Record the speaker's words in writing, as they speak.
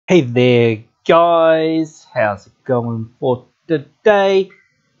Hey there guys, how's it going for today?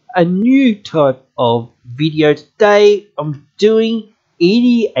 A new type of video today. I'm doing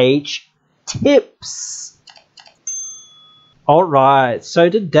EDH tips. Alright, so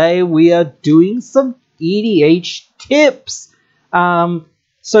today we are doing some EDH tips.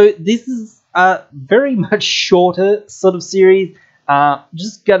 So this is a very much shorter sort of series.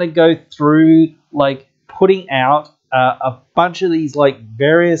 Just gonna go through like putting out a bunch of these like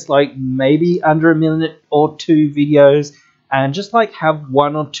various like maybe under a minute or two videos, and just like have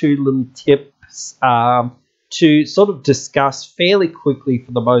one or two little tips to sort of discuss fairly quickly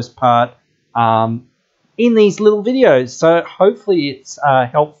for the most part in these little videos. So hopefully it's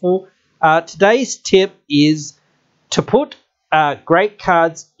helpful. Today's tip is to put great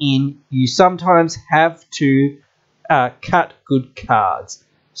cards in. You sometimes have to cut good cards.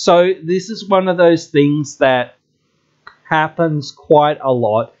 So this is one of those things that happens quite a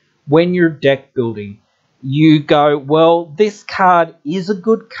lot when you're deck building. You go, well, this card is a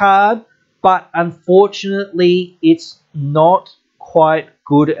good card, but unfortunately it's not quite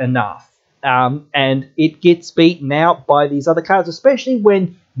good enough. And it gets beaten out by these other cards, especially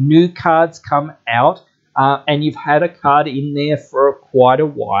when new cards come out and you've had a card in there for quite a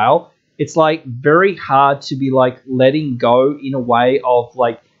while. It's like very hard to be like letting go in a way of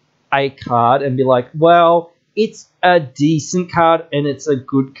like a card and be like, well, it's a decent card and it's a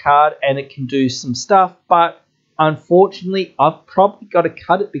good card and it can do some stuff, but unfortunately I've probably got to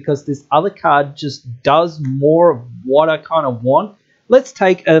cut it because this other card just does more of what I kind of want. Let's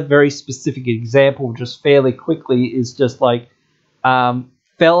take a very specific example just fairly quickly. Is just like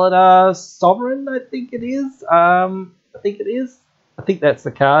Felidar Sovereign, I think it is. I think that's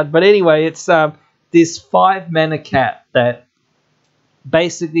the card. But anyway, it's this 5-mana cat that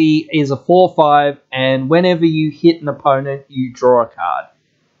basically is a 4/5, and whenever you hit an opponent, you draw a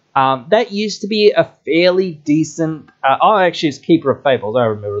card. That used to be a fairly decent... actually, it's Keeper of Fables. I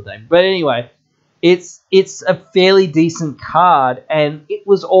remember the name. But anyway, it's a fairly decent card, and it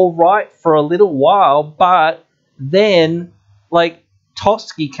was all right for a little while, but then, like,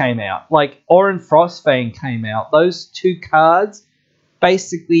 Toski came out. Like, Orin Frostfang came out. Those two cards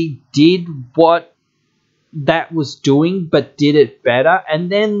basically did what that was doing, but did it better. And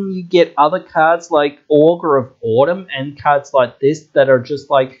then you get other cards like Augur of Autumn and cards like this that are just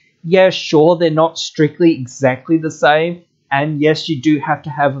like, yeah, sure, they're not strictly exactly the same, and yes, you do have to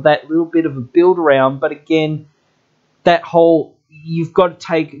have that little bit of a build around, but again, that whole, you've got to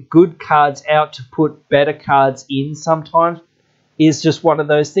take good cards out to put better cards in sometimes is just one of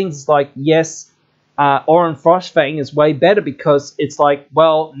those things. It's like, yes, Orin Frostfang is way better because it's like,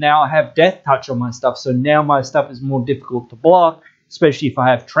 well, now I have Death Touch on my stuff, so now my stuff is more difficult to block, especially if I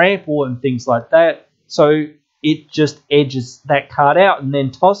have Trample and things like that. So it just edges that card out, and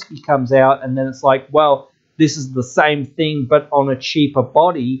then Toski comes out, and then it's like, well, this is the same thing but on a cheaper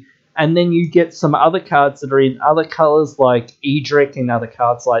body. And then you get some other cards that are in other colors like Edric and other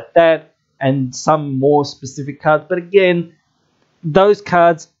cards like that, and some more specific cards. But again, those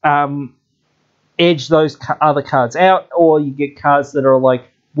cards edge those other cards out, or you get cards that are like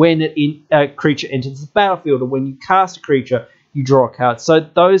when a creature enters the battlefield, or when you cast a creature, you draw a card. So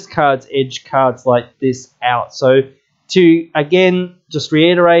those cards edge cards like this out. So to, again, just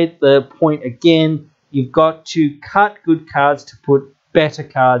reiterate the point again, you've got to cut good cards to put better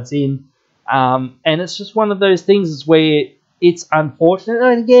cards in. And it's just one of those things where it's unfortunate.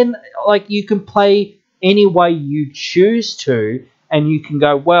 And again, like, you can play any way you choose to, and you can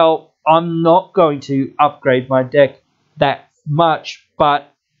go, well, I'm not going to upgrade my deck that much,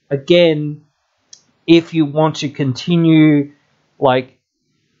 but again, if you want to continue like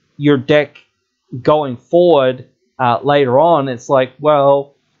your deck going forward later on, it's like,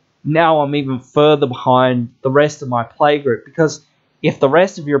 well, now I'm even further behind the rest of my playgroup, because if the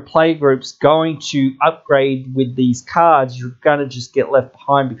rest of your playgroup's going to upgrade with these cards, you're going to just get left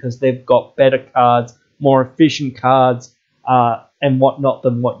behind because they've got better cards, more efficient cards, and whatnot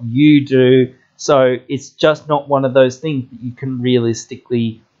than what you do. So it's just not one of those things that you can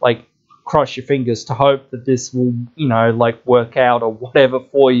realistically like cross your fingers to hope that this will, you know, like work out or whatever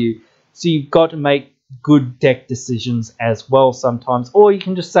for you. So you've got to make good deck decisions as well sometimes. Or you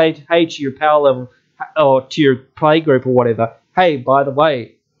can just say, hey, to your power level or to your play group or whatever, hey, by the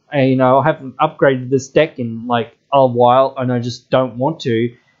way, you know, I haven't upgraded this deck in like a while and I just don't want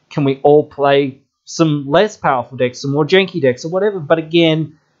to. Can we all play some less powerful decks, some more janky decks or whatever? But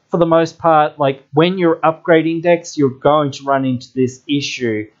again, for the most part, like when you're upgrading decks, you're going to run into this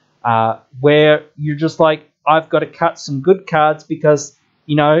issue where you're just like, I've got to cut some good cards because,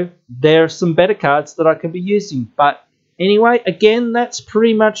 you know, there are some better cards that I could be using. But Anyway, again, that's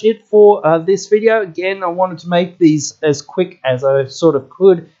pretty much it for this video. Again, I wanted to make these as quick as I sort of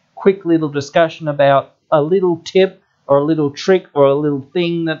could. Quick little discussion about a little tip or a little trick or a little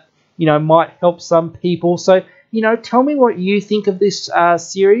thing that, might help some people. So, tell me what you think of this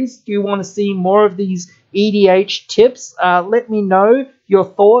series. Do you want to see more of these EDH tips? Let me know your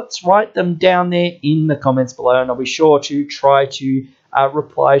thoughts. Write them down there in the comments below, and I'll be sure to try to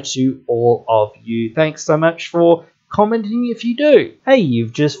reply to all of you. Thanks so much for commenting if you do. Hey,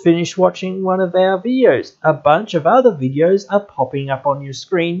 you've just finished watching one of our videos. A bunch of other videos are popping up on your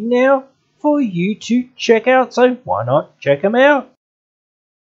screen now for you to check out, so why not check them out?